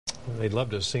They'd love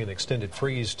to see an extended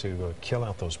freeze to kill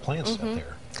out those plants out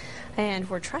there. And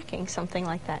we're tracking something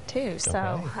like that too.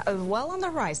 So well on the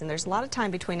horizon. There's a lot of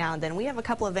time between now and then. We have a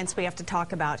couple events we have to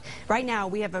talk about. Right now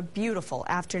we have a beautiful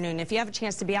afternoon. If you have a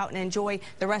chance to be out and enjoy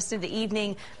the rest of the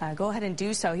evening, go ahead and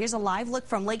do so. Here's a live look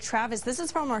from Lake Travis. This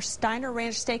is from our Steiner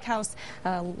Ranch Steakhouse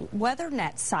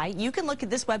WeatherNet site. You can look at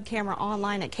this web camera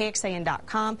online at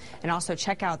KXAN.com and also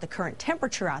check out the current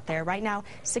temperature out there. Right now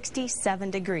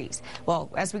 67 degrees. Well,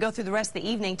 as we go through the rest of the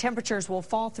evening, temperatures will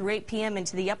fall through 8 p.m.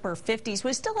 into the upper 50s.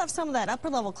 We still have some of that upper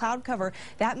level cloud cover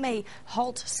that may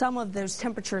halt some of those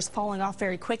temperatures falling off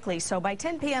very quickly. So by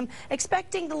 10 p.m.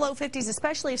 expecting the low 50s,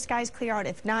 especially if skies clear out.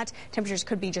 If not, temperatures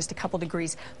could be just a couple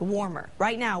degrees warmer.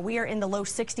 Right now we are in the low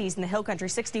 60s in the Hill Country,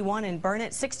 61 in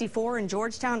Burnett, 64 in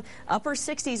Georgetown, upper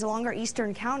 60s along our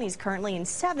eastern counties, currently in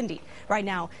 70 right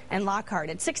now in Lockhart.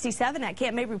 At 67 at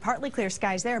Camp Mabry, partly clear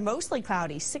skies there, mostly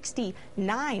cloudy.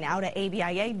 69 out at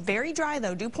ABIA, very dry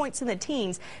though, dew points in the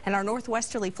teens, and our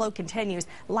northwesterly flow continues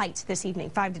light this evening,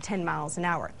 5 to 10 miles an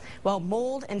hour. Well,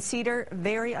 mold and cedar,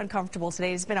 very uncomfortable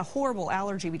today. It's been a horrible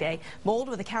allergy day. Mold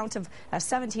with a count of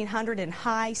 1,700 and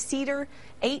high. Cedar,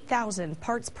 8,000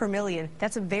 parts per million.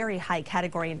 That's a very high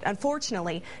category. And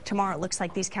unfortunately, tomorrow it looks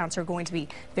like these counts are going to be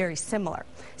very similar.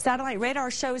 Satellite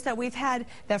radar shows that we've had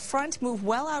the front move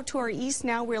well out to our east.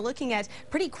 Now we're looking at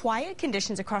pretty quiet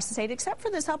conditions across the state, except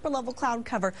for this upper level cloud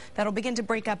cover that'll begin to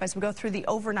break up as we go through the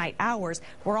overnight hours.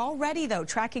 We're already, though,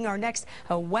 tracking our next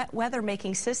wet weather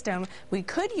making system. We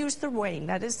could use the rain.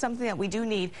 That is something that we do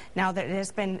need now that it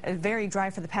has been very dry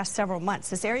for the past several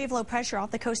months. This area of low pressure off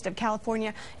the coast of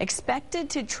California expected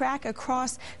to track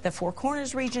across the Four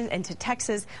Corners region into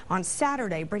Texas on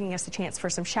Saturday, bringing us a chance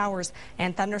for some showers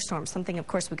and thunderstorms, something of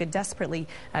course we could desperately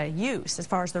use as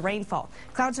far as the rainfall.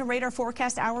 Clouds and radar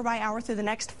forecast hour by hour through the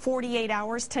next 48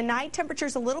 hours. Tonight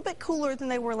temperatures a little bit cooler than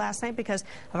they were last night because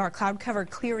of our cloud cover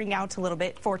clearing out a little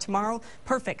bit. For tomorrow,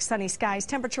 perfect sunny skies.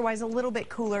 Temperature-wise, a little bit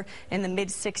cooler in the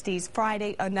mid-60s.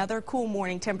 Friday, another cool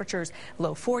morning. Temperatures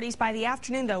low 40s. By the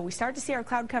afternoon, though, we start to see our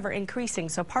cloud cover increasing,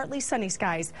 so partly sunny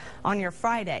skies on your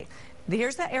Friday.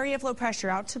 Here's that area of low pressure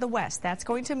out to the west. That's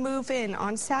going to move in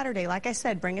on Saturday. Like I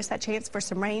said, bring us that chance for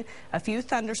some rain, a few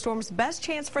thunderstorms. Best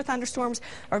chance for thunderstorms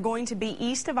are going to be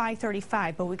east of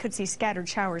I-35, but we could see scattered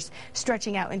showers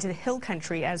stretching out into the hill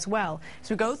country as well. As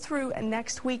we go through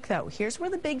next week, though, here's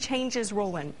where the big changes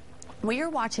roll in. We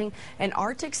are watching an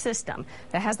Arctic system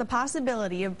that has the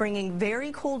possibility of bringing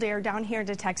very cold air down here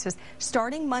into Texas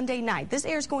starting Monday night. This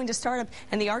air is going to start up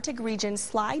in the Arctic region,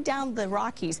 slide down the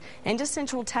Rockies into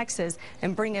central Texas,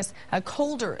 and bring us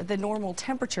colder than normal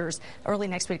temperatures early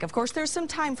next week. Of course, there's some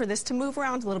time for this to move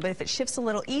around a little bit. If it shifts a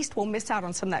little east, we'll miss out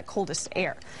on some of that coldest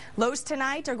air. Lows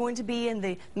tonight are going to be in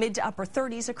the mid to upper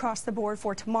 30s across the board.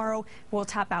 For tomorrow, we'll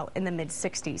top out in the mid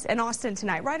 60s. In Austin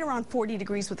tonight, right around 40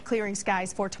 degrees with clearing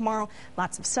skies. For tomorrow,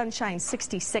 lots of sunshine,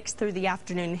 66 through the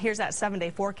afternoon. Here's that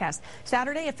 7-day forecast.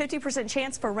 Saturday, a 50%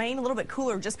 chance for rain, a little bit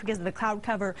cooler just because of the cloud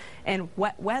cover and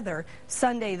wet weather.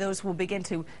 Sunday, those will begin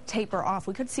to taper off.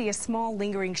 We could see a small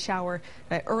lingering shower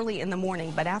early in the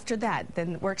morning, but after that,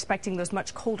 then we're expecting those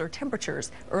much colder temperatures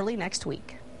early next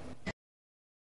week.